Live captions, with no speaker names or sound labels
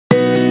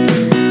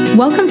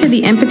Welcome to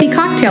the Empathy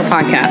Cocktail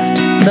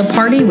Podcast, the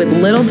party with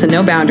little to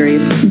no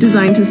boundaries.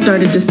 Designed to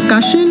start a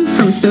discussion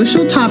from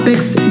social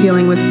topics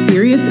dealing with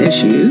serious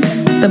issues,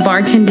 the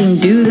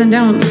bartending do's and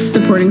don'ts,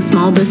 supporting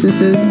small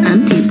businesses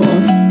and people,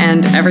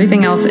 and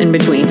everything else in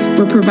between.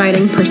 We're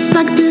providing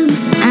perspectives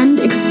and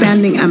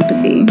expanding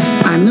empathy.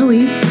 I'm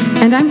Elise.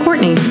 And I'm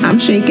Courtney. I'm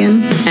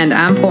Shaken. And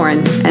I'm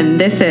Pourin. And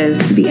this is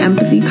the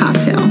Empathy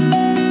Cocktail.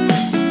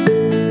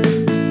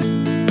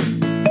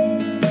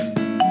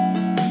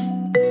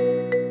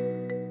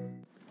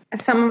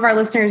 Some of our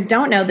listeners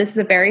don't know, this is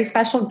a very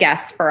special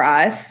guest for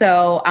us.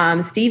 So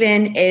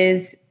Stephen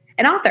is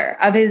an author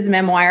of his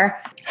memoir,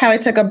 How I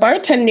Took a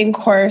Bartending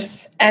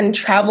Course and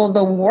Traveled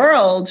the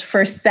World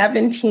for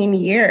 17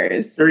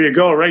 Years. There you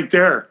go, right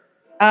there.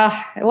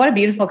 What a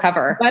beautiful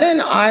cover. What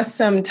an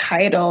awesome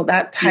title.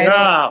 That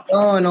title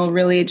alone will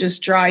really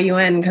just draw you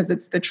in because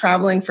it's the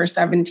traveling for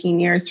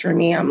 17 years for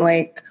me. I'm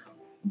like,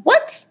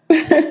 what?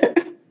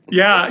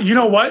 Yeah, you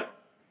know what?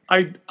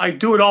 I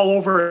do it all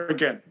over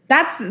again.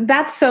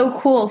 That's so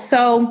cool.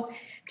 So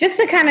just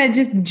to kind of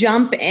just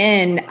jump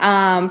in,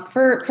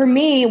 for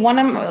me,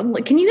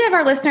 can you give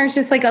our listeners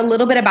just like a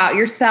little bit about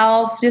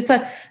yourself, just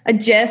a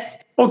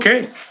gist?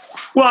 Okay.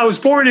 Well, I was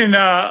born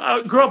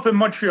I grew up in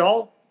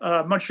Montreal,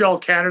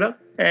 Canada,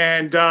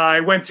 and I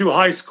went through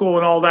high school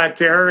and all that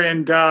there,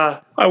 and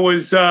I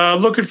was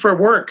looking for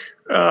work.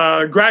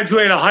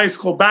 Graduated high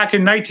school back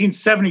in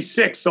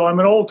 1976, so I'm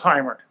an old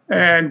timer.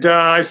 And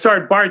I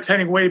started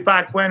bartending way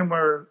back when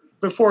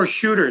before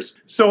shooters.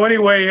 So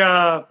anyway,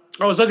 I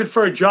was looking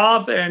for a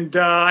job, and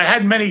I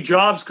had many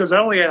jobs because I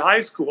only had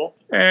high school.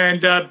 And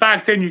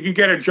back then, you could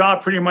get a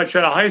job pretty much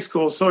out of high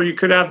school, so you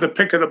could have the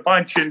pick of the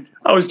bunch. And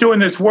I was doing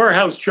this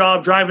warehouse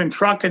job, driving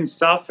truck and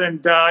stuff,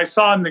 and I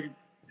saw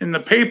in the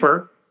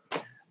paper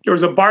there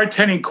was a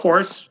bartending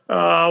course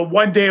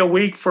 1 day a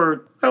week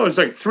for, that was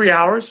like 3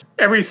 hours,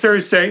 every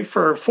Thursday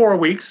for 4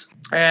 weeks.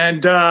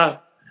 And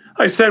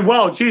I said,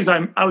 well, geez,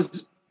 I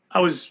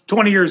was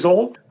 20 years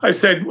old. I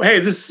said, hey,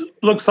 this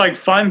looks like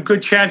fun.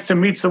 Good chance to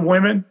meet some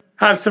women,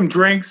 have some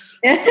drinks.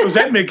 It was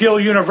at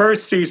McGill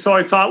University. So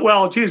I thought,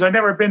 well, geez, I've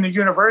never been to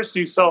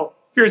university. So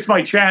here's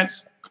my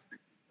chance.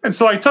 And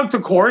so I took the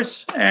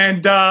course,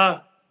 and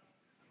I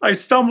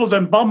stumbled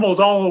and bumbled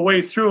all the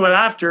way through it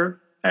after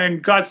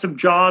and got some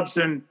jobs.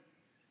 And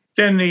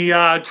then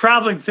the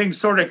traveling thing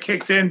sort of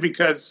kicked in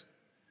because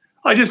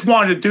I just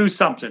wanted to do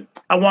something.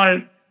 I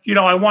wanted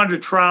to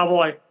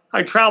travel.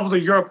 I traveled to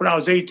Europe when I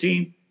was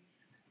 18.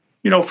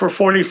 For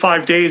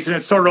 45 days, and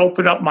it sort of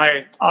opened up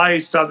my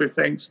eyes to other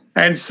things.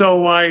 And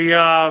so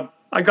I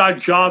got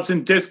jobs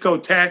in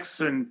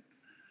discotheques and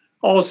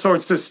all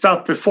sorts of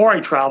stuff before I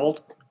traveled,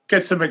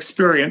 get some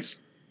experience.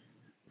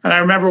 And I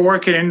remember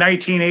working in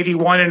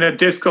 1981 in a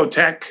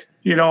discotheque,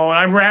 and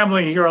I'm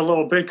rambling here a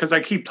little bit because I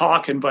keep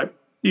talking, but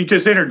you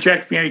just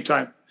interrupt me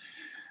anytime.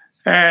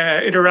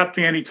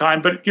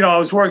 But, I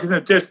was working in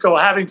the disco,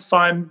 having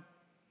fun,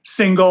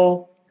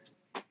 single,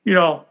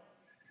 So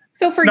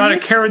for not you, a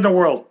care in the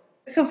world.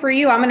 So for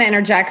you, I'm going to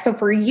interject. So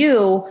for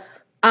you,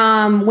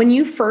 when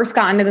you first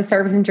got into the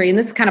service industry, and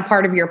this is kind of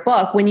part of your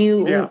book, when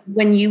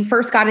you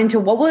first got into,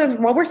 what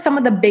were some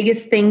of the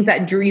biggest things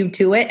that drew you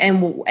to it,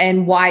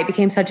 and why it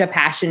became such a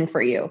passion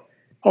for you?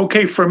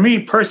 Okay, for me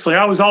personally,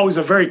 I was always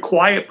a very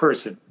quiet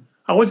person.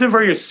 I wasn't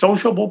very a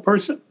sociable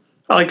person.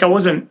 I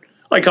wasn't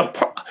like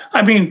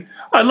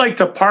I liked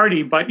to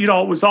party, but it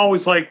was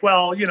always like,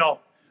 well,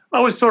 I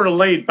was sort of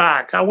laid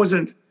back. I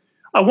wanted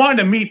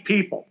to meet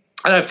people.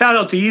 And I found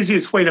out the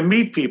easiest way to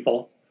meet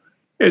people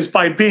is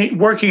by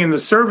working in the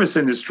service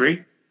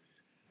industry.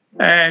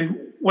 And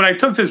when I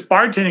took this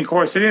bartending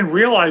course, I didn't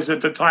realize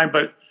at the time,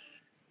 but,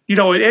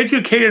 it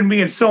educated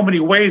me in so many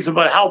ways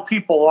about how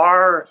people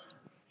are,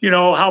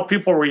 how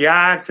people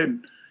react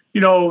and,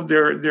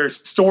 their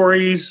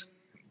stories.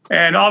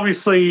 And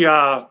obviously,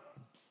 it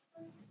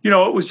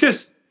was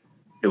just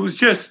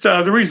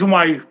the reason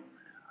why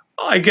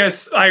I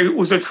guess I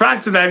was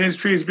attracted to that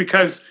industry is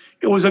because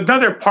it was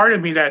another part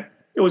of me that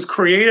it was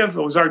creative,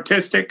 it was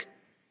artistic,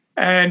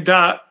 and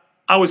I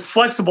was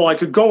flexible. I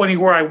could go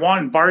anywhere I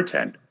wanted and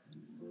bartend.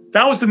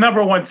 That was the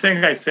number one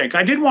thing, I think.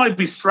 I didn't want to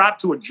be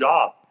strapped to a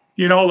job,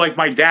 like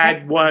my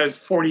dad was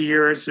 40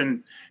 years.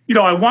 And,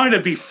 I wanted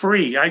to be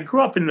free. I grew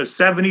up in the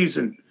 70s,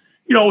 and,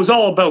 it was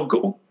all about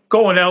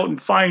going out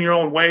and finding your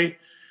own way.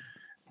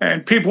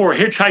 And people were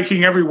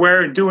hitchhiking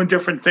everywhere and doing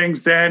different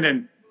things then.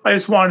 And I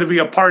just wanted to be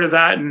a part of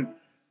that. And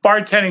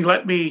bartending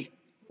let me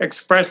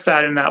express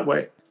that in that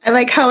way. I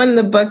like how in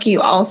the book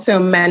you also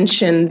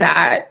mentioned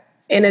that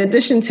in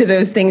addition to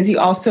those things, you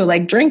also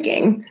like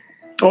drinking.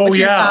 Oh,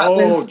 yeah.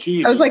 Oh,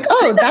 geez. I was like,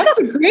 that's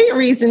a great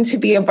reason to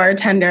be a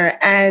bartender.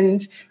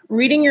 And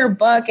reading your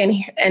book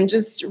and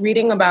just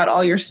reading about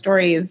all your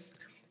stories,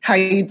 how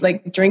you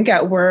like drink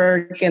at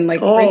work and like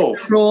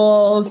break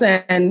rules.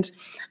 And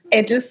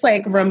it just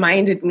like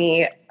reminded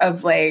me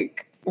of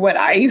like what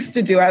I used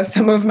to do as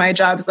some of my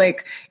jobs,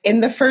 like in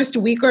the first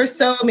week or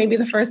so, maybe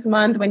the first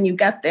month when you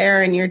get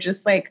there and you're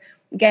just like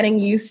getting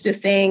used to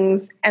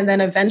things, and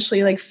then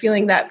eventually like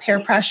feeling that peer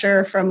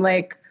pressure from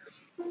like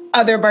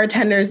other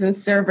bartenders and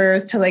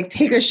servers to like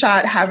take a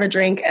shot, have a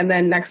drink, and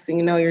then next thing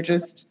you know, you're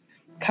just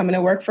coming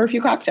to work for a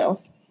few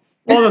cocktails.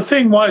 Well, the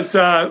thing was,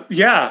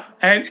 yeah.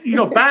 And,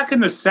 back in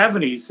the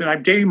 70s, and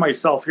I'm dating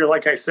myself here,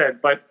 like I said,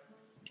 but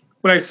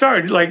when I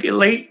started, like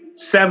late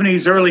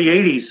 70s, early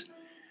 80s,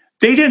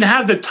 they didn't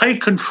have the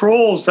tight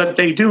controls that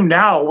they do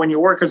now when you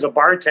work as a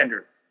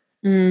bartender.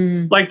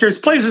 Like there's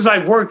places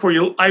I've worked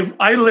where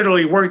I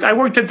literally worked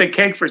at the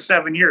Keg for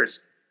 7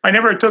 years. I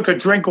never took a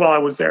drink while I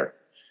was there.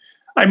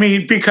 I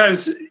mean,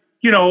 because,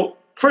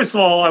 first of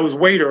all, I was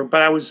waiter,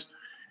 but I was,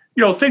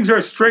 things are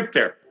strict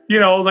there.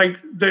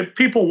 Like the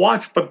people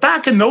watch. But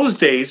back in those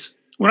days,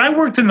 when I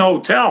worked in the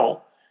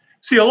hotel,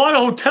 see, a lot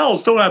of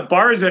hotels don't have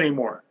bars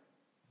anymore.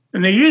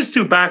 And they used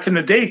to back in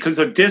the day because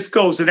of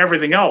discos and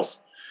everything else.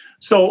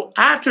 So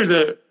after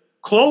the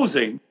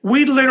closing,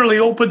 we literally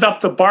opened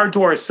up the bar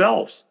to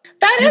ourselves.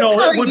 That is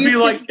how it would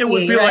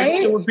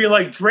be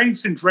like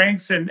drinks,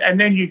 and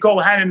then you go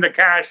hand in the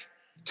cash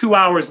 2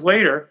 hours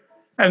later,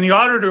 and the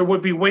auditor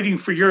would be waiting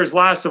for yours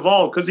last of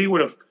all because he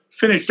would have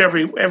finished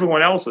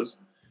everyone else's.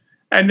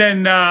 And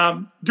then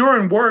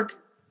during work,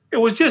 it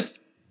was.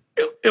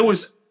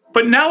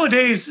 But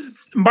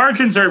nowadays,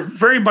 margins are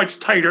very much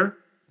tighter.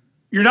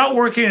 You're not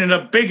working in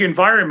a big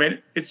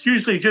environment. It's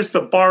usually just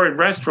a bar and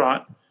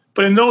restaurant.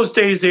 But in those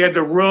days, they had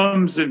the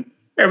rooms and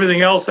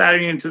everything else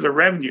adding into the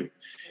revenue.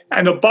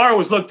 And the bar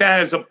was looked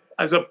at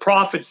as a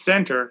profit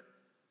center,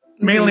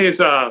 mainly as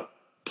a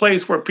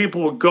place where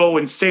people would go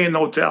and stay in the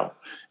hotel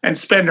and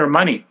spend their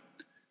money.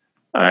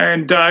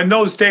 And in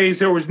those days,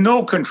 there was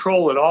no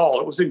control at all.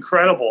 It was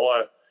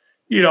incredible.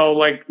 You'd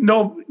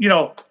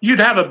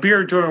have a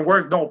beer during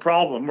work, no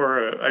problem,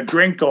 or a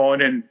drink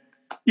going. And,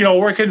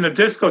 working in the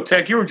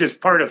discotheque, you were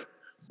just part of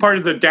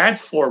the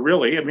dance floor,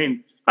 really. I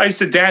mean, I used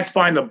to dance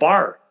behind the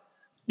bar.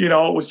 It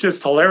was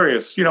just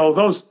hilarious.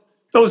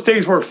 Those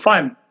days were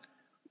fun.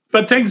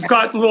 But things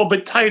got a little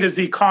bit tight as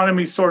the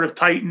economy sort of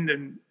tightened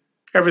and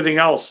everything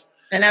else.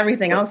 And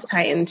everything else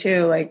tightened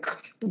too, like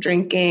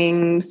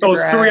drinking,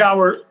 cigarettes.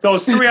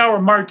 Those 3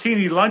 hour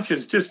martini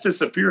lunches just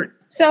disappeared.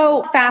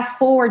 So fast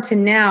forward to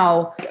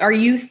now, are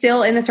you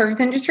still in the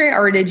service industry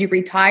or did you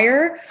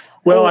retire?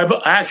 Well, I'm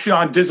actually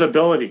on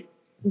disability.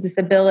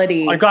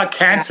 I got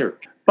cancer,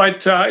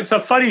 but it's a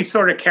funny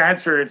sort of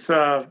cancer. It's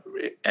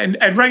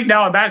and right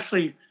now I'm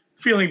actually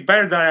feeling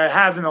better than I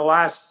have in the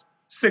last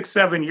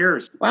 6-7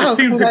 years. Wow, it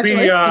seems to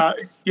be,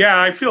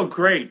 I feel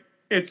great.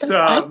 It's,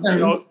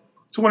 awesome.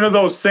 It's one of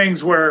those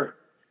things where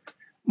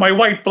my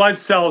white blood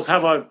cells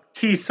have a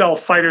T cell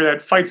fighter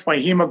that fights my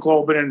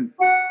hemoglobin, and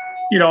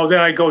then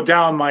I go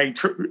down, my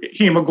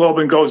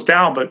hemoglobin goes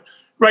down. But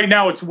right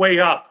now it's way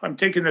up. I'm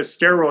taking this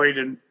steroid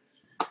and,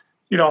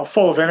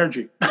 full of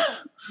energy.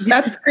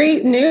 That's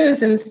great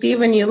news. And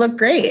Stephen, you look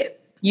great.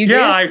 You do?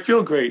 Yeah, I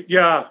feel great.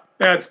 Yeah,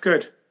 that's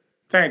good.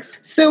 Thanks.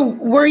 So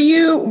were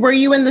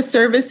you in the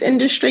service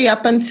industry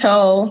up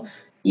until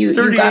you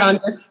got on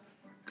this?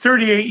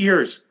 38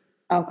 years.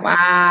 Okay.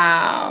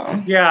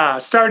 Wow. Yeah,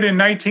 started in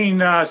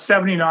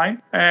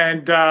 1979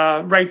 and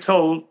right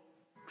till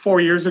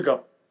 4 years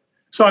ago.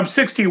 So I'm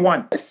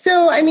 61.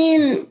 So, I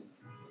mean,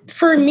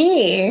 for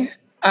me,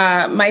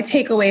 my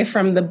takeaway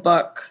from the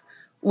book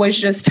was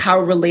just how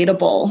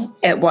relatable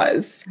it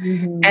was.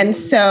 Mm-hmm. And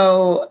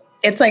so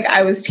it's like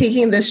I was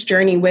taking this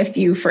journey with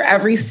you. For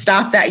every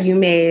stop that you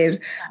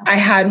made, I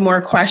had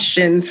more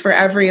questions. For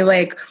every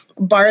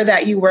bar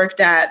that you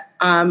worked at,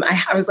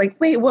 I was like,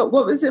 wait, what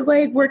was it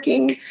like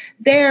working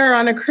there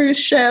on a cruise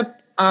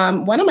ship?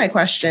 One of my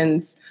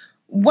questions,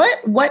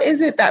 what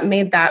is it that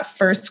made that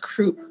first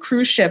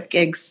cruise ship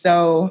gig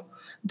so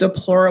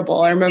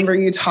deplorable? I remember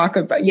you talk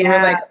about, you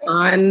were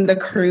on the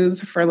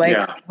cruise for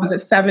was it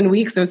 7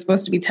 weeks? It was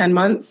supposed to be 10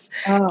 months.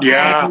 Oh.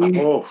 Yeah.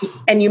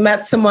 And you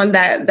met someone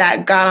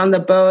that got on the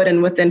boat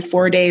and within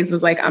 4 days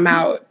was like, I'm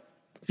out.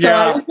 So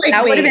yeah.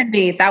 That would have been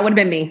me. That would have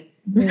been me.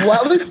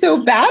 What was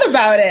so bad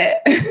about it?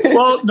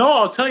 Well, no,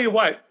 I'll tell you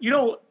what.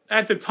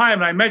 At the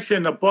time, I mentioned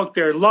in the book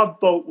there, Love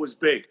Boat was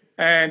big,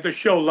 and the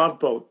show Love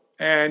Boat,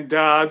 and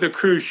the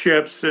cruise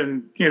ships,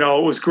 and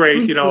it was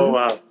great.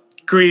 Mm-hmm.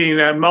 Greeting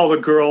them, all the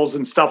girls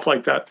and stuff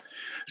like that.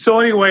 So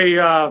anyway,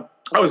 I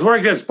was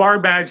working as bar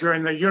manager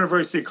in the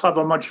University Club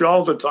of Montreal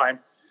at the time,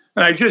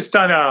 and I just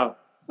done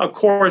a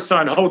course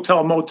on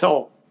hotel,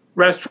 motel,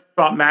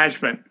 restaurant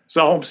management. It's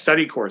a home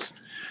study course.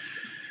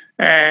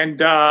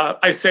 And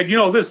I said,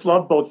 this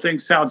Love Boat thing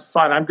sounds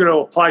fun. I'm going to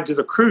apply to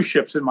the cruise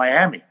ships in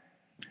Miami.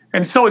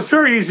 And so it's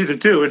very easy to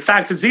do. In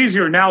fact, it's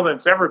easier now than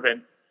it's ever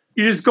been.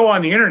 You just go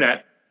on the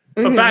internet.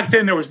 Mm-hmm. But back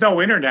then there was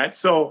no internet.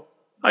 So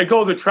I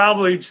go to the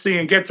travel agency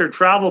and get their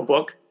travel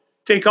book,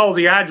 take all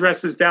the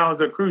addresses down to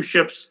the cruise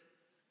ships,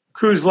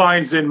 cruise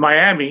lines in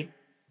Miami,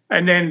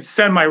 and then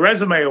send my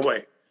resume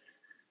away.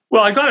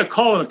 Well, I got a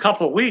call in a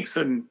couple of weeks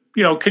and,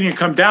 can you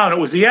come down? It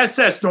was the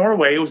SS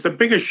Norway. It was the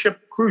biggest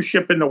cruise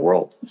ship in the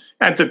world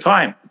at the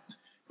time.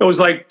 It was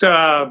like,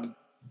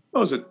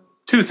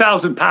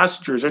 2,000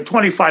 passengers or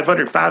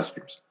 2,500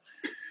 passengers.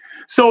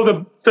 So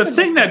the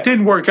thing that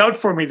didn't work out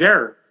for me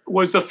there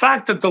was the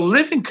fact that the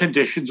living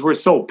conditions were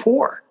so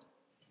poor.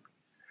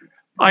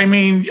 I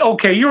mean,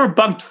 okay, you were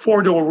bunked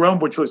 4 to a room,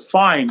 which was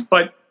fine,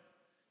 but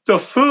the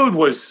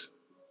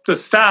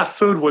staff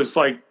food was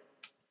like,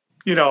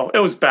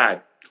 it was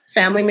bad.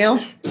 Family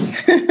meal?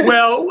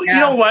 Well, You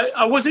know what?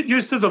 I wasn't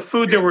used to the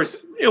food. It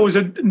was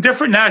a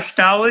different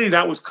nationality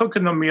that was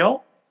cooking the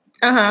meal.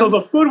 Uh-huh. So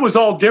the food was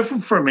all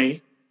different for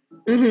me.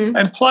 Mm-hmm.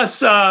 And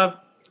plus,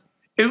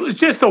 it was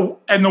just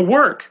and the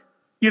work.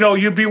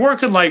 You'd be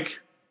working like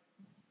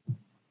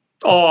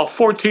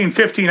 14,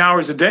 15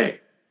 hours a day.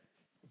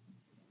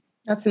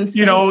 That's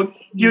insane.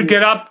 You'd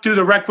get up, do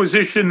the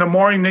requisition in the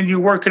morning, then you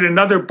work at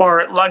another bar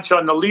at lunch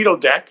on the Lido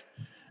deck,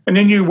 and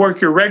then you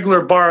work your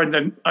regular bar on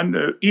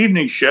the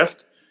evening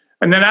shift.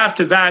 And then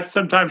after that,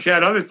 sometimes you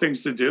had other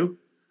things to do.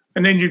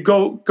 And then you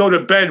go to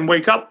bed and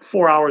wake up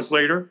 4 hours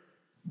later.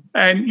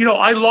 And,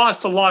 I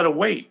lost a lot of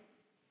weight.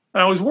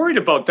 And I was worried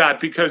about that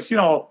because,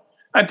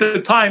 at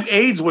the time,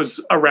 AIDS was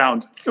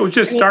around. It was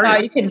just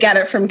starting. You could get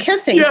it from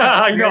kissing.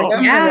 Yeah, I know.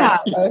 Yeah.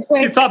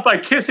 You thought by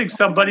kissing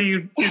somebody,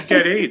 you'd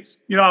get AIDS.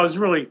 I was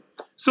really...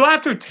 So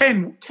after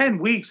 10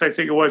 weeks, I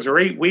think it was, or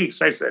 8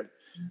 weeks, I said,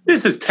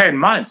 this is 10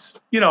 months.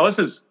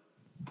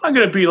 I'm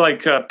going to be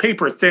like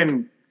paper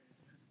thin.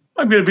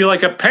 I'm going to be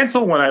like a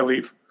pencil when I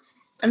leave.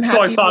 So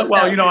I thought,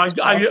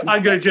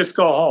 I'm going to just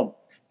go home.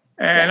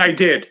 And I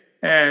did.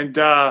 And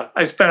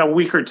I spent a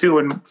week or two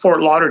in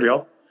Fort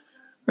Lauderdale.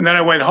 And then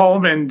I went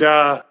home and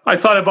I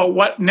thought about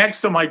what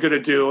next am I going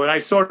to do. And I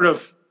sort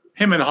of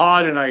him and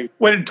hawed, and I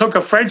went and took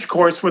a French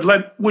course,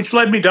 which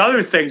led me to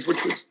other things,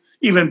 which was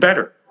even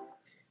better.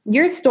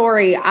 Your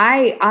story,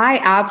 I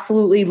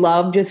absolutely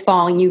love just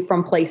following you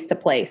from place to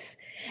place.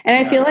 And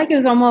I feel like it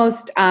was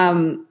almost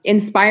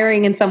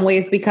inspiring in some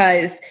ways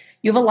because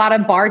you have a lot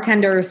of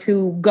bartenders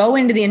who go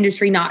into the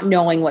industry not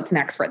knowing what's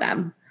next for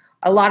them.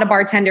 A lot of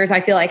bartenders,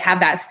 I feel like, have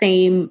that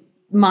same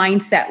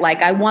mindset.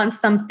 Like, I want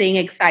something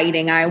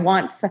exciting.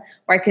 Where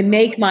I can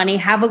make money,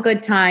 have a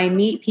good time,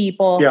 meet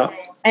people. Yeah.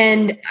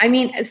 And I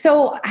mean,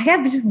 so I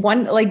have just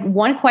one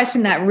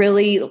question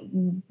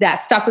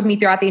that stuck with me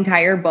throughout the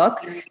entire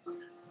book.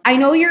 I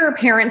know your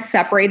parents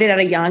separated at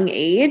a young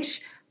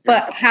age,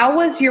 but how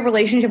was your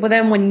relationship with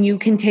them when you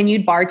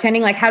continued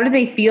bartending? Like, how did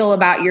they feel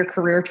about your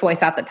career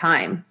choice at the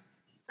time?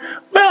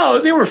 Well,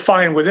 they were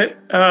fine with it.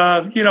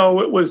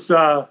 It was,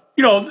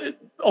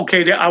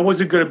 okay, I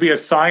wasn't going to be a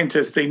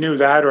scientist. They knew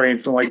that or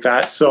anything like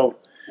that. So,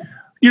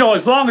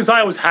 as long as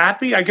I was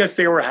happy, I guess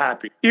they were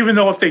happy, even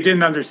though if they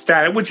didn't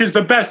understand it, which is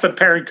the best a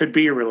parent could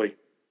be, really.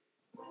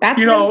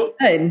 That's really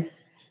good.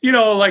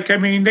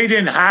 They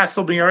didn't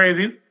hassle me or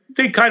anything.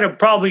 They kind of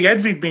probably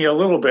envied me a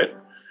little bit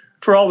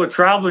for all the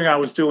traveling I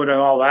was doing and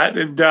all that.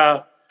 And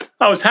I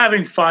was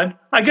having fun.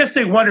 I guess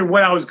they wondered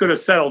when I was going to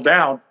settle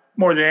down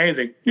more than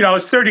anything. I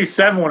was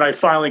 37 when I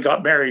finally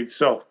got married.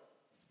 So,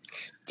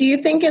 do you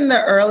think in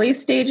the early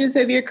stages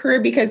of your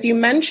career, because you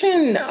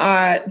mentioned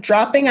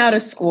dropping out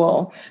of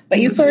school, but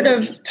you sort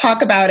of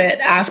talk about it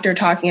after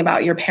talking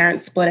about your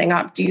parents splitting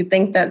up, do you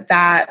think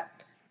that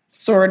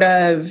sort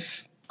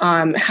of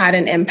had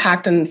an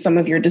impact on some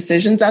of your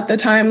decisions at the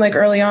time, like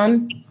early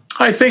on?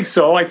 I think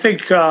so. I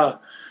think that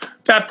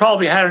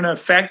probably had an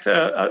effect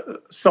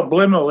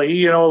subliminally,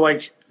 you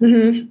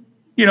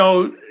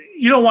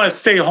don't want to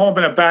stay home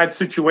in a bad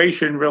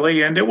situation,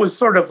 really. And it was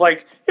sort of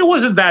like, it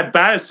wasn't that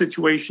bad a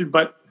situation,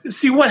 but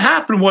see, what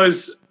happened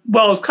was, it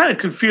was kind of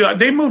confused.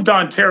 They moved to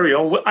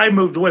Ontario. I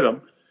moved with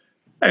them.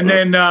 And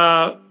then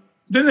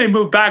they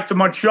moved back to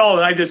Montreal,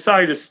 and I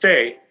decided to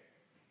stay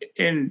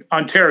in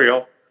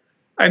Ontario.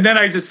 And then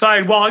I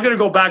decided, I'm going to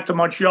go back to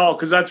Montreal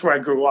because that's where I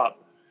grew up.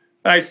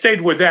 And I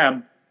stayed with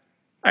them.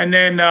 And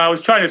then I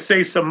was trying to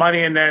save some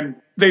money, and then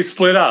they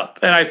split up.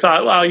 And I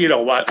thought, you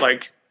know what?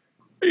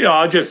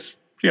 I'll just,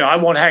 I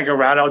won't hang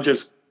around. I'll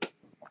just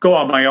go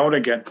on my own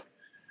again.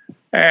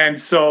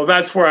 And so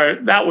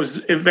that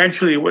was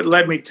eventually what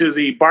led me to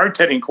the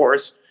bartending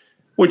course,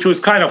 which was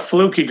kind of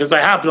fluky because I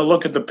happened to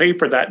look at the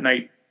paper that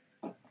night.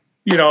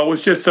 It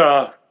was just,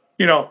 life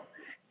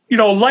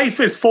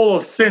is full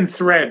of thin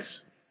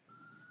threads.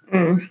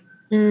 Mm.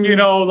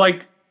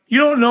 You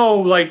don't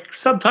know,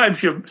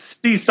 sometimes you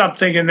see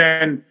something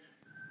and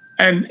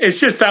it's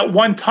just that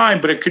one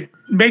time, but it could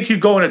make you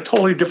go in a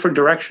totally different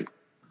direction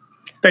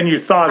than you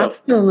thought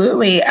of.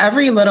 Absolutely.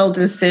 Every little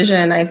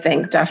decision, I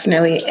think,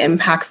 definitely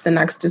impacts the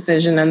next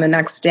decision and the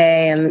next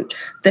day and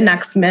the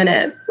next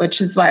minute,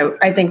 which is why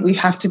I think we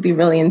have to be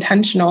really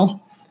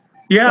intentional.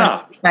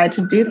 Yeah. Try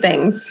to do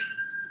things.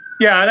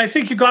 Yeah, and I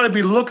think you got to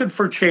be looking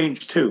for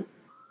change too.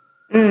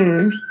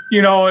 Mm.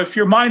 If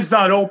your mind's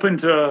not open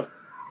to,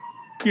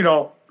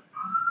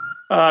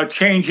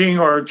 changing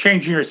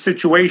your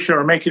situation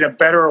or making it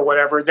better or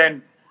whatever,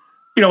 then,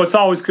 it's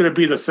always going to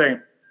be the same.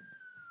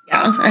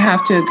 Yeah, I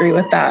have to agree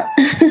with that.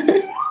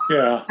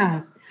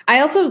 Yeah. I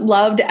also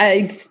loved,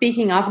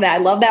 speaking off of that, I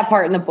love that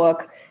part in the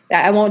book.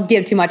 That I won't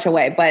give too much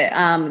away, but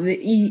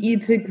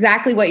it's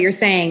exactly what you're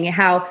saying,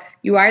 how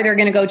you are either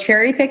going to go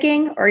cherry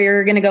picking or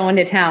you're going to go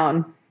into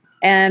town.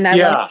 And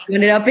I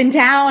ended up in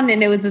town,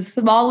 and it was a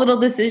small little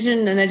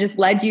decision, and it just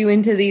led you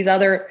into these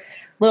other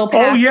little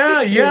paths. Oh, yeah.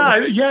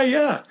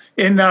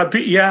 And,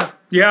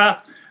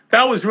 yeah.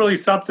 That was really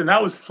something.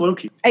 That was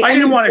fluky. I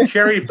didn't want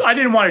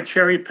to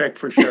cherry pick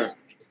for sure.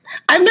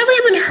 I've never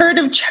even heard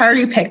of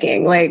cherry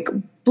picking. Like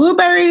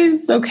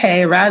blueberries,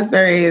 okay,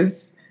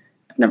 raspberries.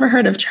 I've never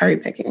heard of cherry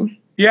picking.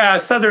 Yeah,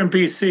 southern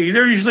BC.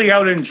 They're usually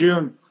out in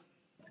June.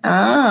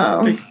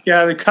 Oh.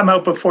 They come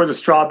out before the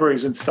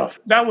strawberries and stuff.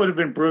 That would have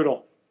been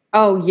brutal.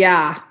 Oh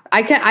yeah.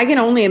 I can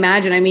only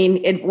imagine. I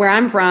mean, where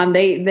I'm from,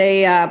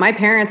 they my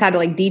parents had to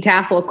like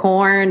detassel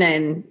corn,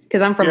 and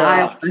because I'm from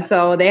Iowa,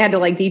 so they had to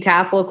like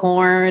detassel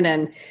corn,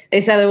 and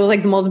they said it was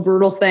like the most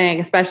brutal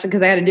thing, especially because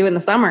they had to do it in the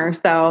summer.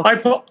 So I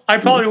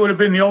probably would have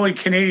been the only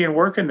Canadian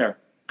working there,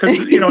 because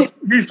it's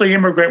usually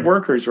immigrant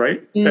workers,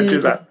 right, that do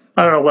that.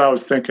 I don't know what I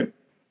was thinking.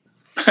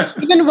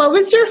 Even what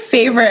was your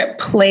favorite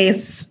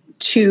place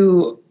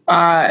to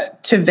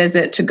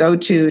visit, to go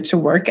to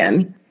work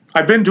in?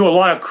 I've been to a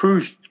lot of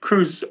cruise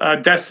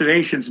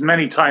destinations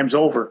many times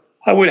over.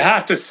 I would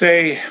have to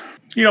say,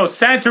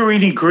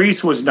 Santorini,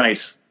 Greece was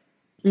nice.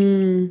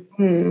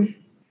 Mm-hmm.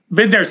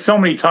 Been there so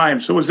many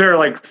times. I was there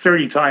like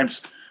 30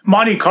 times.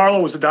 Monte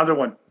Carlo was another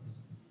one.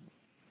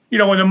 When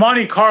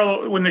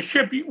the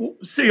ship,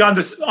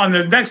 on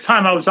the next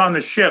time I was on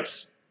the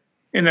ships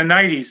in the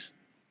 90s,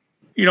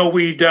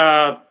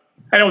 and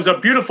it was a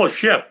beautiful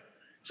ship.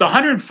 It's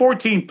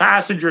 114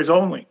 passengers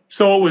only.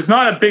 So it was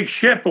not a big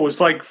ship. It was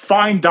like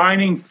fine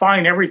dining,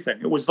 fine everything.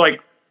 It was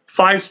like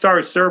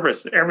 5-star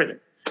service, everything.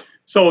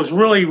 So it was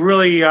really,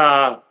 really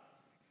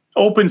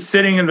open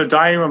sitting in the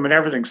dining room and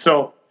everything.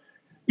 So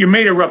you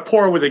made a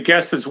rapport with the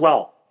guests as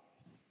well.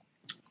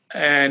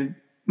 And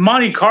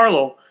Monte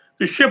Carlo,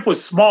 the ship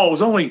was small.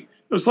 It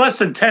was less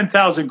than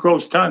 10,000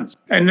 gross tons.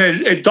 And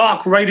then it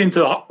docked right in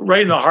the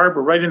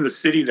harbor, right in the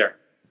city there.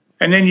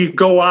 And then you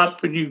go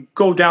up and you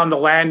go down the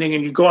landing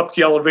and you go up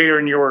the elevator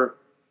and you're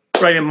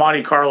right in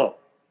Monte Carlo.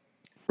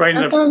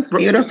 That sounds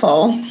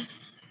beautiful.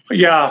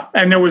 Yeah.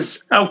 And there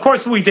was, of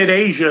course, we did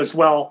Asia as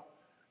well.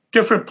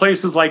 Different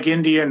places like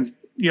India and,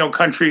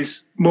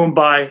 countries,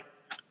 Mumbai,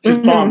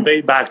 just Bombay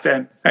back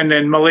then. And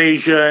then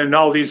Malaysia and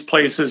all these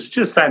places,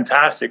 just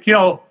fantastic.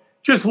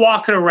 Just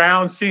walking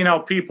around, seeing how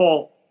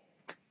people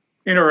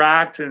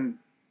interact and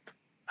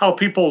how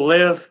people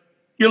live.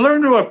 You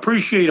learn to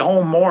appreciate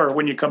home more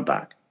when you come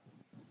back.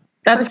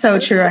 That's so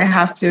true. I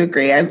have to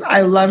agree.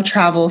 I love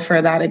travel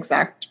for that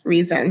exact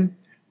reason.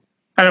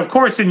 And of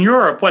course, in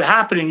Europe, what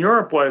happened in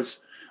Europe was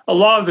a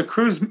lot of the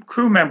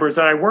crew members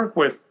that I worked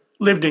with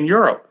lived in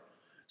Europe.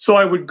 So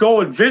I would go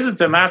and visit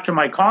them after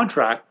my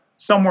contract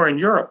somewhere in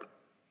Europe,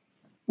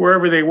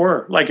 wherever they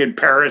were, like in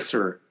Paris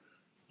or,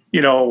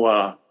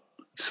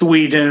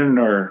 Sweden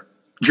or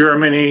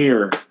Germany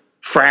or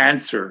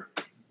France or,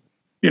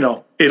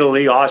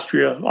 Italy,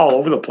 Austria, all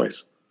over the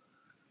place.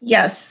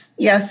 Yes.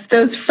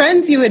 Those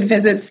friends you would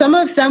visit, some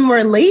of them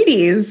were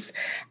ladies.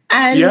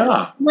 And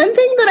one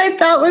thing that I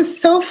thought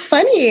was so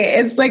funny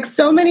is like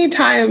so many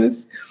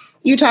times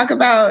you talk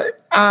about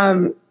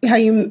how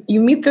you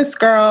meet this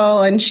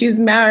girl and she's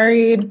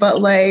married,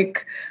 but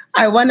like,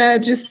 I want to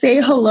just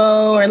say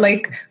hello or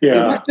like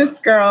meet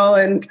this girl.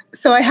 And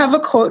so I have a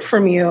quote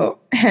from you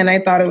and I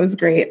thought it was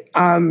great.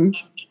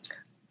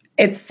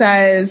 It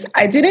says,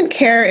 "I didn't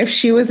care if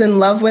she was in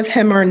love with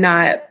him or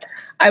not.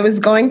 I was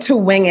going to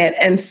wing it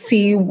and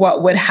see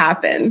what would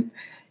happen."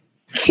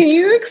 Can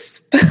you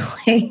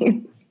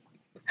explain?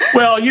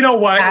 Well, you know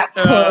what? That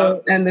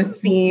quote and the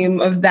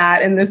theme of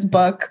that in this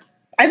book.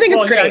 I think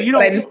it's great.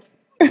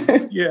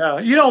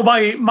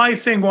 My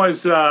thing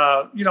was,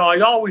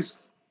 I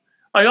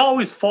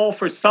always fall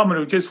for someone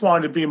who just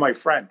wanted to be my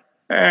friend.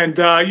 And,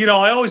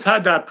 I always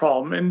had that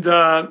problem. And,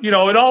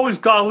 it always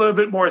got a little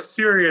bit more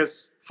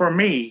serious for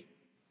me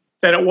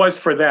than it was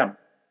for them.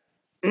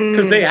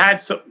 Because they had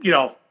some,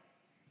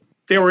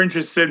 they were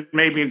interested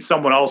maybe in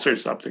someone else or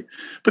something.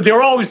 But they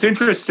were always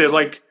interested.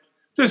 Like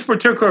this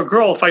particular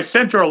girl, if I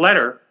sent her a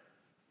letter,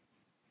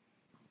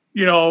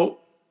 in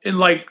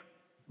like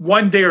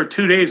 1 day or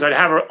 2 days, I'd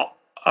have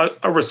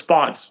a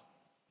response.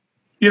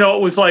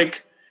 It was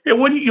like, you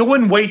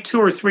wouldn't wait 2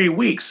 or 3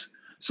 weeks.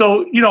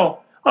 So,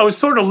 I was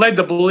sort of led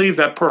to believe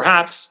that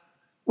perhaps,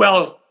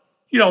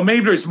 maybe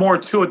there's more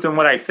to it than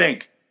what I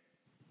think.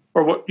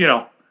 Or what,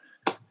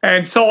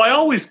 And so I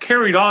always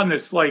carried on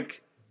this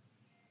like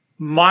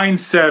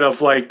mindset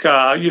of like,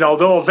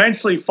 they'll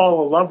eventually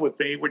fall in love with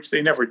me, which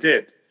they never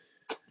did.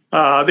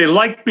 They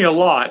liked me a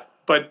lot,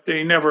 but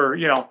they never,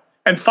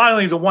 and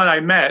finally the one I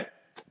met,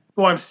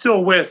 who I'm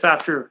still with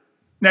after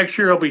next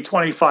year, it'll be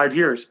 25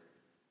 years.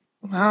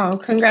 Wow.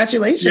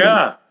 Congratulations.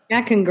 Yeah.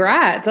 Yeah.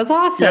 Congrats. That's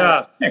awesome.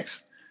 Yeah.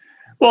 Thanks.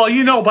 Well,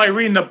 by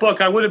reading the book,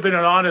 I would have been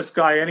an honest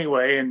guy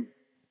anyway. And,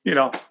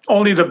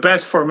 only the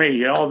best for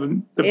me,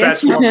 the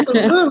best one.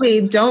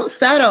 Absolutely. Don't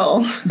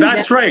settle.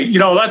 That's right.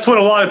 That's what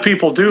a lot of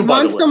people do.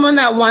 Want someone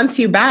that wants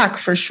you back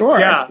for sure.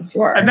 Yeah. For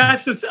sure. And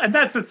that's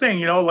the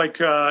thing, like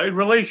in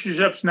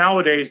relationships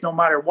nowadays, no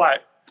matter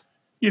what,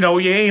 you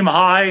aim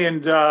high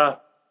and,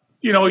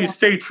 you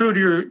stay true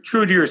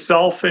to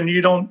yourself and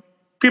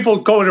people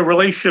go into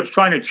relationships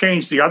trying to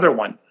change the other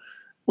one,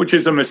 which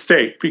is a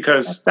mistake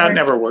because that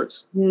never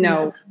works.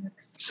 No.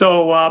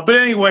 So, but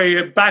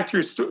anyway, back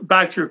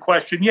to your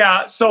question.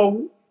 Yeah.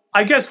 So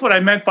I guess what I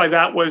meant by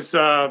that was,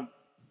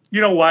 you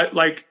know what,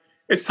 like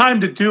it's time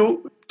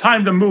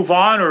to move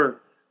on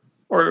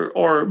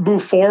or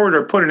move forward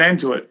or put an end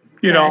to it.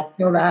 You know, I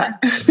feel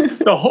that.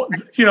 the whole,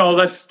 you know,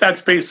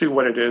 that's basically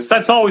what it is.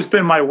 That's always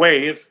been my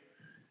way. If,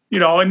 you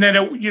know, and then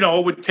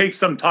it would take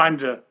some time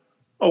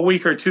a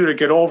week or two to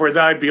get over it.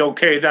 Then I'd be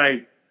okay. Then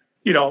I,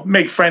 you know,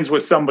 make friends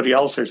with somebody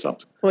else or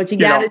something. What you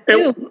gotta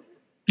do.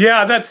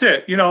 Yeah, that's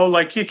it. You know,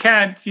 like you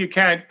can't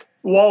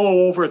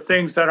wallow over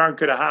things that aren't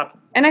going to happen.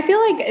 And I feel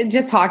like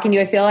just talking to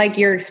you, I feel like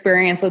your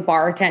experience with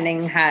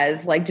bartending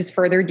has like just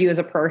furthered you as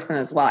a person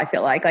as well. I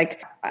feel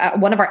like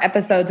one of our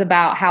episodes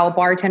about how a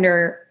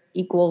bartender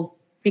equals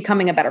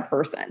becoming a better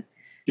person.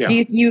 Yeah.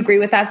 Do you agree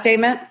with that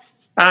statement?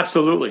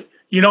 Absolutely.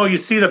 You know, you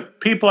see the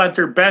people at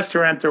their best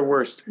or at their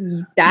worst.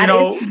 That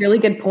is a really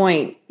good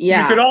point.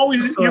 Yeah. You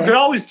could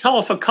always tell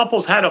if a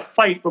couple's had a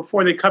fight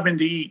before they come in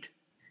to eat.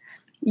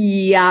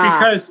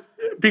 Yeah.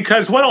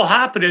 Because what'll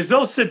happen is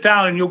they'll sit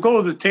down and you'll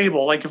go to the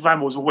table, like if I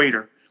was a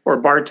waiter or a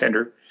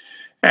bartender,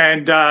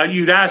 and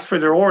you'd ask for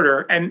their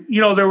order. And, you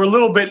know, they were a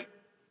little bit,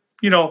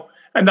 you know,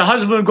 and the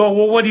husband would go,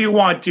 well, what do you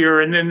want, dear?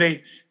 And then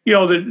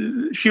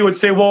she would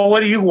say, well,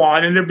 what do you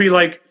want? And they'd be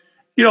like,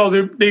 you know,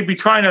 they'd be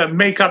trying to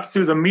make up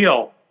through the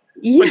meal.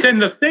 Yeah. But then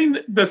the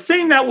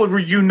thing that would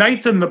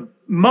reunite them the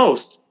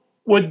most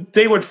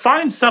they would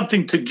find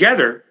something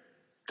together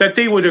that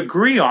they would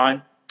agree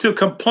on to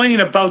complain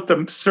about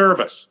the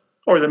service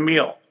or the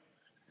meal.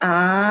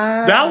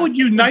 That would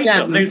unite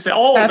them. They'd say,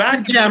 "Oh,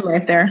 that's a gem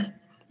right there."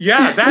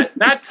 Yeah,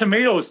 that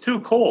tomato is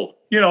too cold,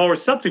 you know, or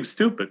something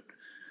stupid,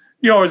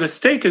 you know, or the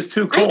steak is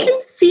too cold. I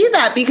can see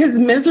that because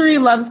misery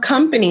loves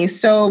company.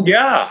 So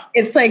yeah,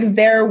 it's like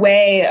their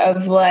way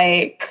of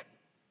like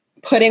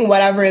putting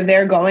whatever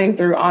they're going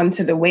through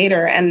onto the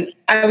waiter. And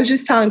I was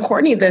just telling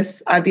Courtney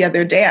this the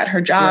other day at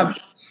her job.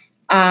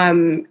 Yeah.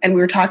 And we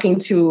were talking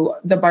to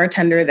the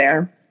bartender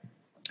there,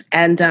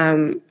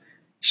 and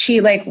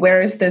she like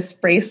wears this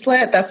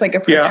bracelet that's like a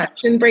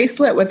protection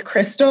bracelet with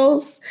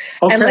crystals.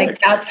 Okay. And like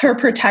that's her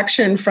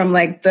protection from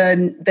like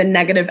the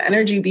negative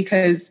energy,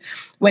 because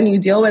when you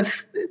deal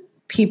with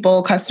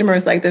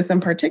customers like this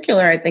in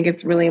particular, I think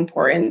it's really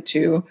important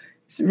to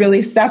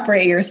really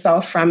separate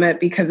yourself from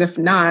it, because if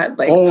not,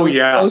 like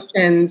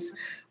emotions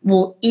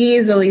will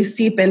easily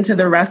seep into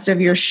the rest of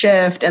your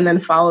shift and then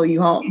follow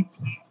you home.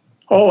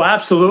 Oh,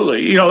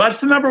 absolutely. You know, that's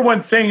the number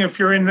one thing if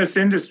you're in this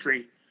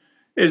industry,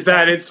 is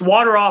that it's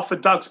water off a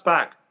duck's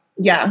back.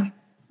 Yeah.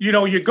 You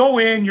know, you go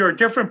in, you're a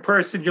different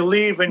person, you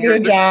leave, and you're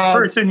the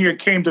person you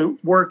came to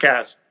work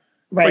as.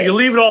 Right. But you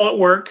leave it all at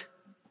work,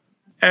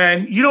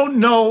 and you don't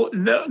know,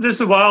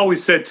 this is what I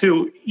always said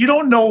too, you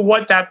don't know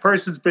what that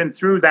person's been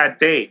through that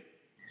day.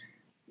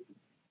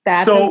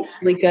 That's a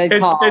really good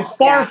call. It's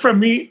far from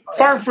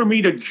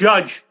me to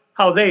judge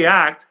how they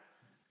act,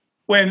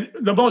 when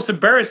the most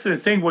embarrassing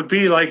thing would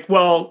be like,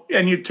 well,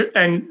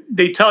 and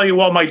they tell you,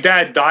 well, my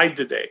dad died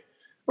today,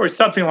 or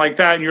something like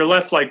that, and you're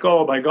left like,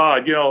 oh my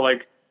God, you know,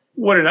 like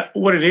what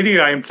an idiot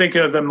I am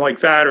thinking of them like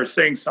that, or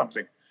saying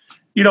something.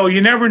 You know,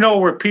 you never know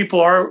where people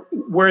are,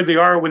 where they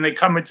are when they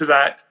come into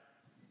that,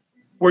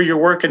 where you're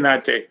working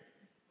that day.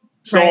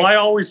 So I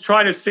always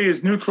try to stay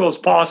as neutral as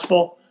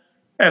possible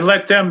and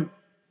let them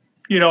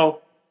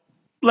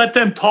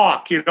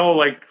talk, you know,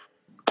 like,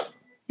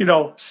 you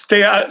know,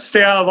 stay out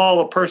of all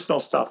the personal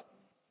stuff.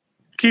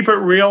 Keep it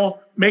real,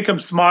 make them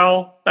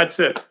smile. That's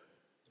it.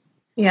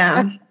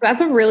 Yeah. That's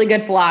a really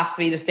good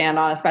philosophy to stand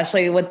on,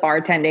 especially with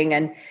bartending.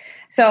 And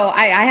so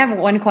I have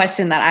one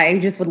question that I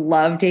just would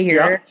love to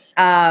hear.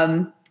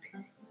 Yeah.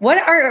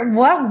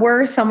 What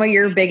were some of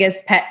your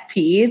biggest pet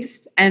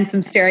peeves and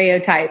some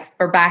stereotypes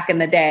for back in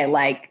the day?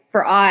 Like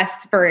for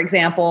us, for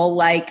example,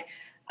 like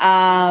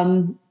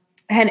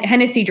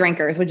Hennessy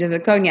drinkers, which is a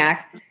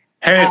cognac.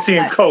 Hennessy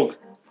and Coke.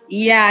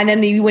 Yeah, and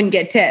then you wouldn't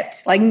get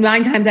tipped. Like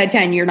 9 times out of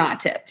 10, you're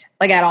not tipped,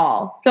 like at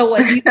all. So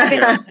what, do you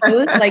have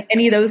like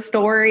any of those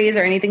stories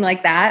or anything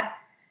like that?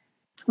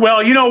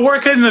 Well, you know,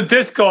 working in the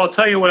disco, I'll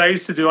tell you what I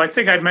used to do. I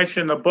think I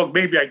mentioned in the book,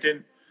 maybe I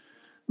didn't.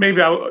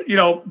 Maybe I, you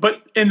know,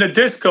 but in the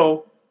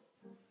disco,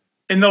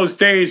 in those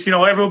days, you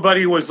know,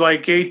 everybody was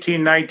like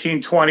 18,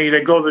 19, 20.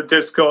 They'd go to the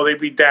disco, they'd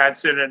be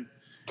dancing, and,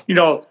 you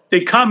know,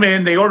 they come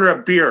in, they order a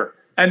beer,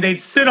 and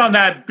they'd sit on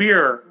that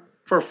beer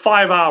for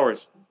 5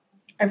 hours.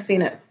 I've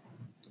seen it.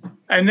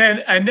 And then,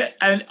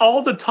 and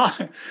all the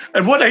time,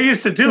 and what I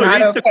used to do, they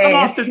used to come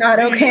off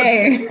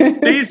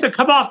they used to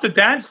come off the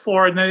dance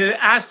floor and they'd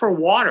ask for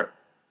water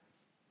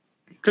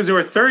because they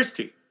were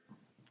thirsty,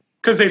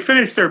 because they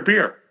finished their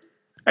beer.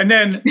 And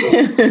then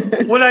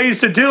what I used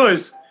to do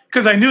is,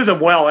 because I knew them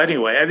well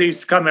anyway, they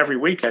used to come every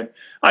weekend,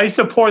 I used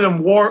to pour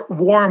them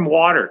warm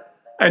water.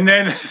 And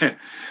then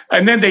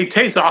they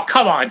taste, oh,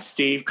 come on,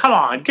 Steve, come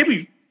on,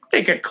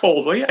 make it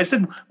cold, will you? I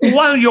said, well,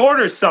 why don't you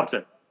order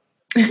something?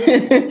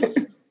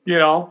 You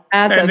know,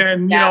 and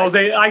then, you know,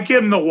 I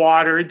give them the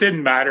water. It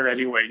didn't matter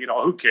anyway. You know,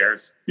 who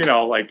cares? You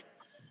know, like,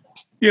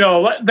 you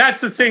know,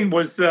 that's the thing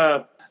was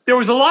there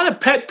was a lot of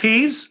pet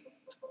peeves,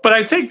 but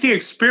I think the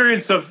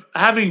experience of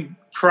having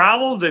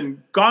traveled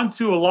and gone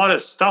through a lot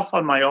of stuff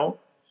on my own,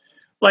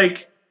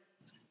 like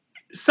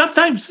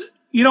sometimes,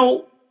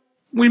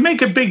 we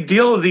make a big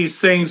deal of these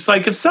things.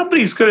 Like if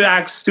somebody's going to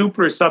act stupid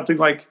or something,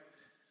 like,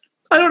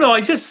 I don't know.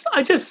 I just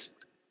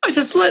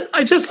let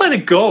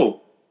it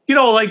go.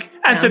 Like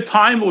at the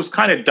time it was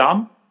kind of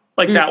dumb,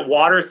 like that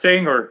water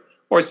thing, or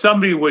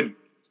somebody would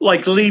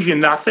like leave you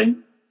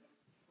nothing.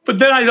 But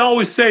then I'd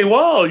always say,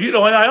 well, and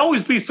I'd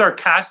always be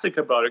sarcastic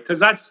about it, because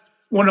that's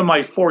one of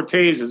my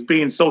fortes, is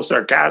being so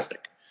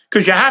sarcastic.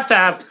 Because you have to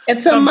have.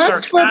 It's a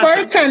must for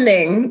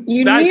bartending.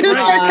 You need a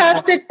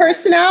sarcastic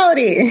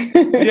personality.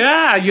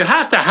 Yeah, you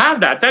have to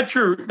have that. That's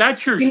your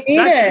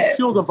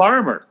shield of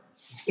armor.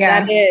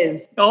 Yeah, that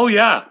is. Oh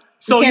yeah.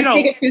 So you can't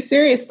take it too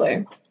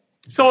seriously.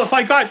 So if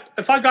I got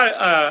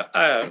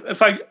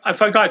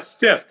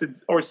stiffed,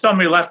 or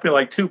somebody left me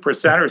like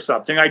 2% or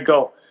something, I'd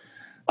go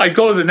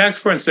to the next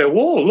person and say,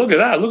 "Whoa, look at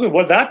that! Look at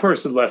what that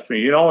person left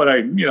me." And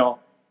I,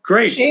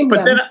 great. Shame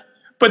them.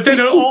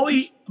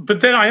 But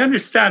then I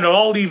understand it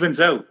all evens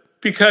out,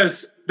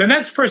 because the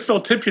next person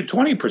will tip you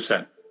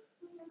 20%,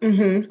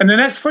 and the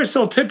next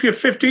person will tip you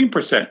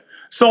 15%.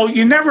 So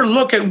you never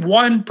look at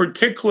one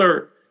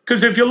particular,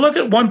 because if you look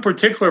at one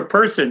particular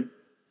person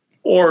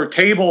or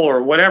table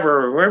or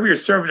wherever you're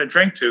serving a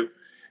drink to,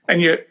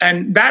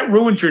 and that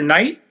ruins your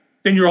night,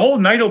 then your whole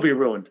night will be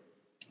ruined.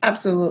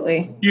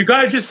 Absolutely. You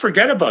got to just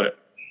forget about it.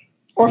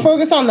 Or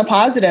focus on the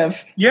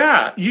positive.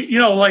 Yeah.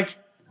 Like,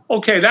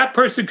 okay, that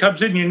person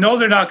comes in,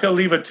 they're not going to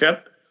leave a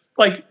tip.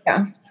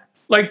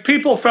 Like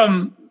people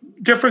from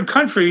different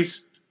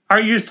countries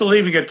aren't used to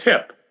leaving a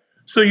tip.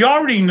 So you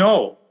already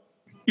know.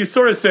 You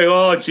sort of say,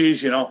 oh,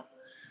 geez,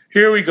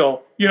 here we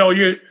go.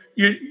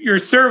 You're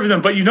serving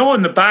them, but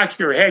in the back of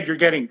your head, you're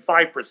getting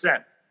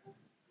 5%.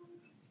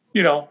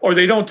 Or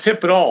they don't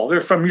tip at all.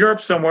 They're from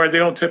Europe somewhere. They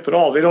don't tip at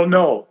all. They don't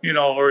know,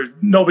 or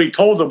nobody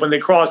told them when they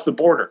crossed the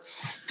border.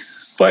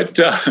 But,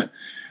 and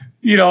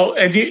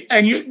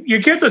you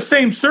get the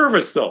same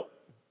service, though.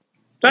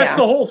 That's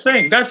the whole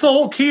thing. That's the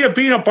whole key to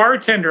being a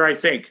bartender, I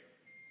think,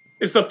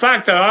 is the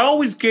fact that I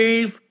always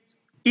gave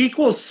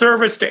equal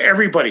service to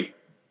everybody.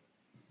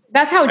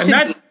 That's how it should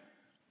be.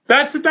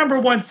 That's the number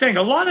one thing.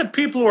 A lot of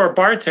people who are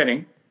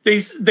bartending, they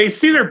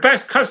see their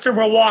best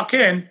customer walk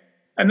in,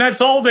 and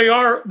that's all they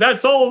are.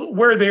 That's all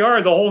where they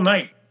are the whole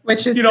night.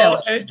 Which is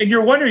and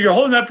you're wondering, you're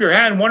holding up your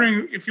hand,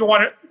 wondering if you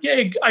want to.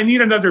 Yeah, I need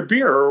another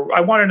beer, or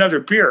I want another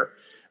beer,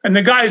 and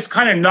the guy's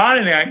kind of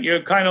nodding at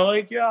you, kind of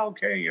like, yeah,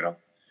 okay,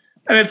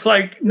 And it's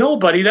like, no,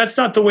 buddy, that's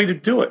not the way to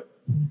do it.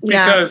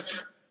 Because,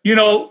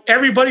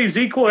 everybody's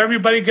equal.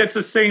 Everybody gets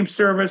the same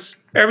service.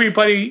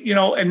 Everybody,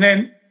 and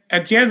then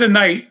at the end of the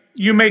night,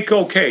 you make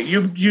okay.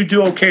 You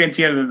do okay at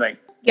the end of the night.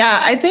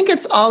 Yeah, I think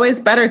it's always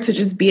better to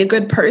just be a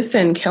good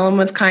person, kill them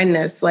with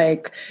kindness.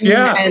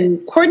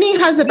 And Courtney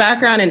has a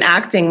background in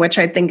acting, which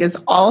I think is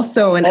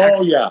also an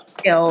excellent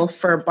skill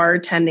for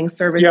bartending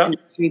service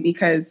industry,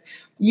 because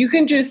you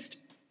can just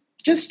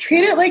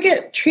treat it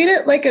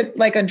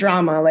like a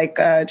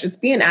drama,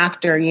 just be an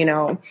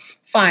actor,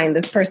 fine.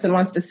 This person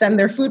wants to send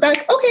their food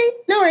back. Okay,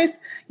 no worries.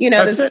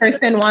 This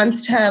person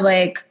wants to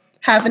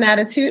have an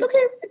attitude.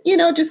 Okay,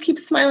 just keep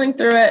smiling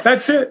through it.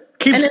 That's it.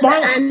 Keep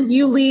smiling. And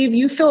you leave,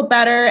 you feel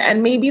better.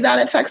 And maybe that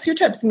affects your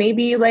tips.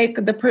 Maybe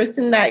the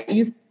person that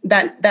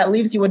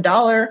leaves you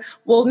 $1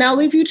 will now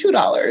leave you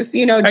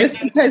 $2,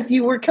 just because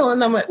you were killing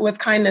them with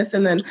kindness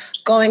and then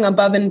going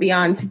above and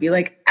beyond to be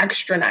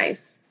extra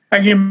nice.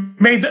 And you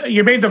made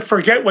them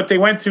forget what they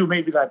went through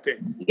maybe that day.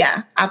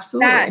 Yeah,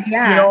 absolutely.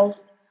 Yeah.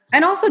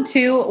 And also,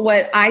 too,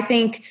 what I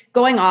think,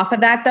 going off of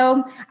that,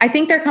 though, I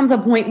think there comes a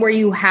point where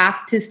you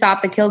have to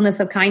stop the killedness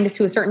of kindness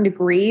to a certain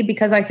degree,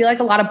 because I feel like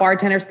a lot of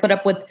bartenders put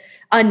up with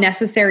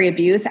unnecessary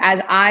abuse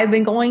as I've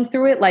been going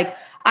through it.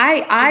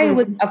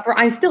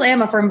 I still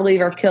am a firm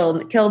believer,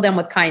 kill them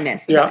with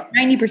kindness.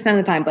 90% of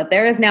the time. But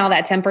there is now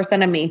that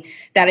 10% of me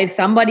that if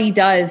somebody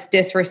does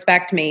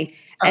disrespect me,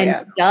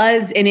 and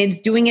it's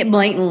doing it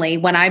blatantly,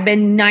 when I've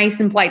been nice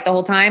and polite the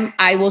whole time,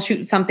 I will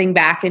shoot something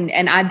back and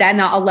then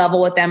I'll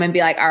level with them and be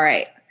like, all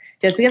right,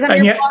 just because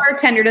I'm your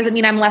bartender doesn't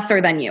mean I'm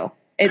lesser than you.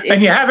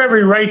 And you have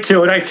every right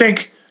to. And I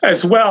think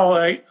as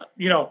well,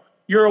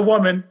 you're a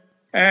woman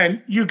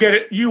and you get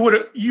it. You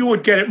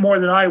would get it more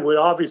than I would,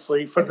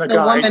 obviously, from the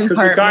guys, because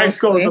the guys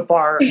go to the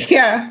bar.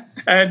 Yeah.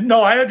 And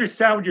no, I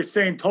understand what you're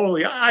saying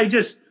totally. I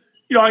just,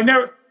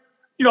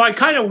 I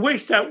kind of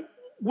wish that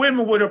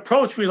women would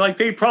approach me like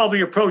they probably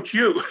approach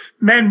you.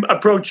 Men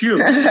approach you,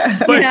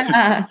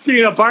 but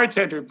being a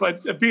bartender,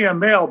 but being a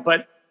male.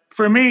 But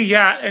for me,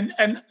 yeah.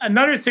 And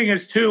another thing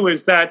is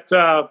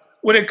that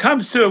when it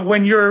comes to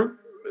when you're,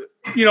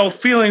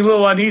 feeling a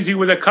little uneasy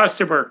with a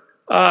customer,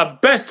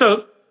 best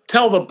to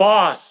tell the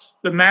boss,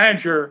 the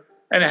manager,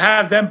 and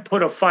have them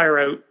put a fire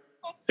out.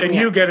 Then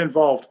you get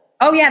involved.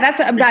 Oh yeah, that's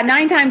about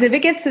 9 times. If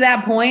it gets to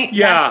that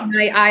point,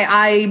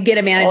 I get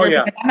a manager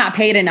because I'm not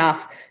paid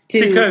enough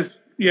to. Because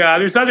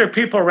there's other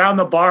people around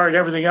the bar and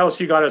everything else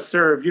you got to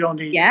serve. You don't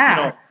need.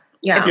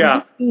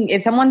 Yeah.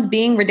 If someone's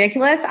being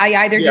ridiculous, I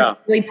either just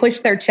really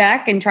push their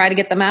check and try to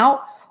get them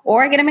out,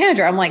 or I get a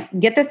manager. I'm like,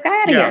 get this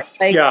guy out of here.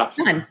 Like,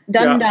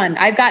 done.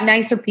 I've got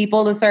nicer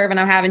people to serve and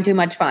I'm having too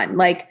much fun.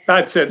 Like,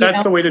 that's it.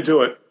 That's the way to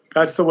do it.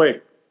 That's the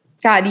way.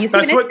 God, you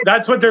see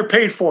that's what they're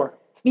paid for.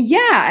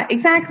 Yeah,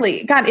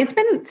 exactly. God, it's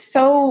been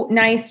so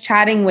nice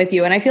chatting with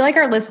you. And I feel like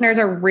our listeners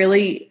are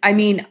really, I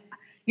mean,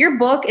 your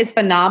book is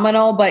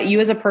phenomenal, but you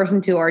as a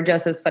person too are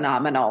just as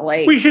phenomenal.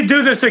 Like, we should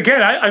do this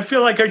again. I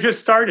feel like I just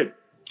started.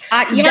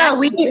 We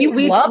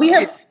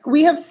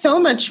have so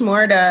much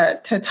more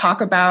to talk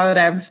about.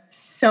 I have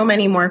so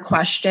many more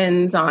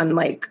questions on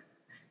like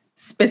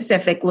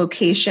specific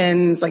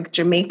locations, like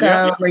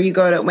Jamaica, where you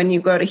go to when you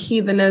go to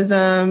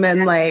heathenism,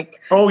 and like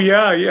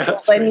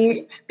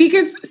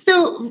because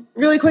so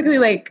really quickly,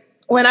 like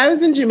when I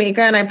was in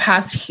Jamaica and I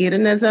passed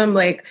heathenism,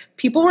 like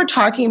people were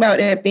talking about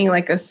it being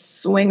like a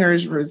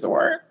swingers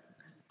resort.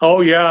 I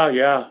was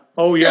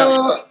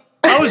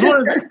one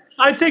of the,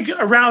 I think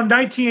around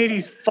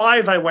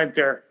 1985 I went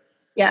there.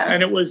 Yeah.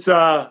 And it was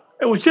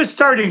just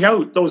starting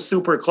out, those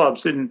super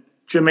clubs in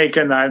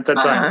Jamaica at that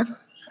time.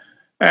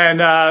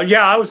 And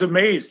I was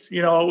amazed.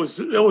 You know,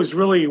 it was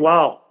really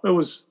wow. It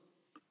was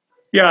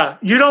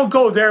you don't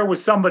go there with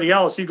somebody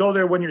else. You go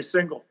there when you're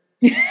single.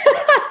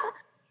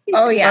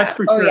 Oh yeah. That's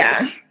for sure.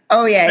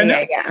 And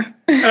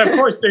of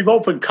course they've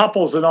opened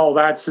couples and all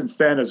that since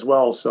then as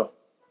well. So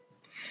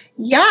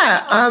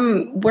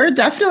we're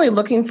definitely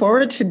looking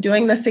forward to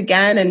doing this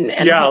again and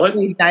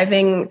hopefully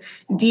diving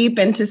deep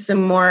into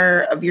some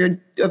more of your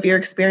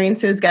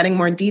experiences, getting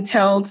more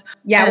detailed.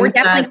 Yeah, we're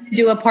definitely going to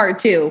do a part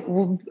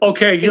 2.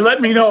 Okay, you let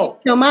me know.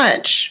 So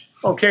much.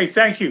 Okay,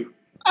 thank you.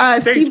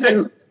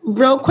 Stephen,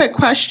 real quick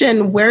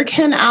question. Where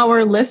can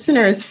our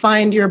listeners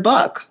find your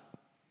book?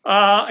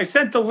 I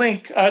sent the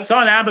link. It's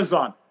on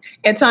Amazon.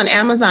 It's on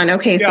Amazon.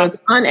 Okay, so it's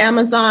on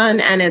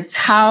Amazon, and it's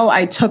How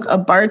I Took a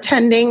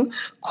Bartending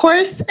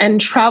Course and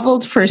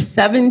Traveled for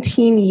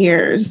 17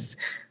 Years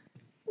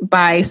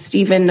by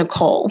Stephen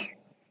Nicole.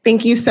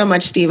 Thank you so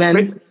much,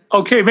 Stephen.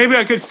 Okay, maybe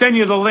I could send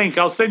you the link.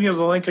 I'll send you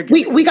the link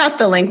again. We got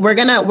the link. We're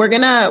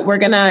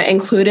gonna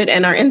include it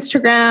in our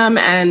Instagram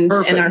and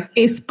in our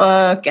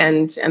Facebook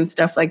and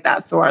stuff like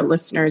that. So our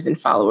listeners and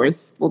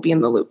followers will be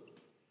in the loop.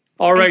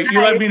 All right, you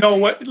let me know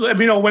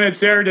when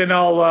it's aired, and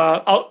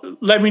I'll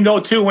let me know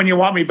too when you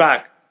want me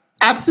back.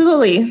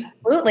 Absolutely.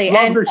 Love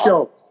the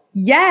show.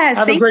 Yes,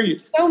 thank you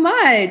so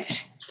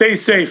much. Stay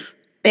safe.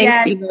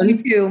 Thanks, Stephen.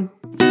 You too.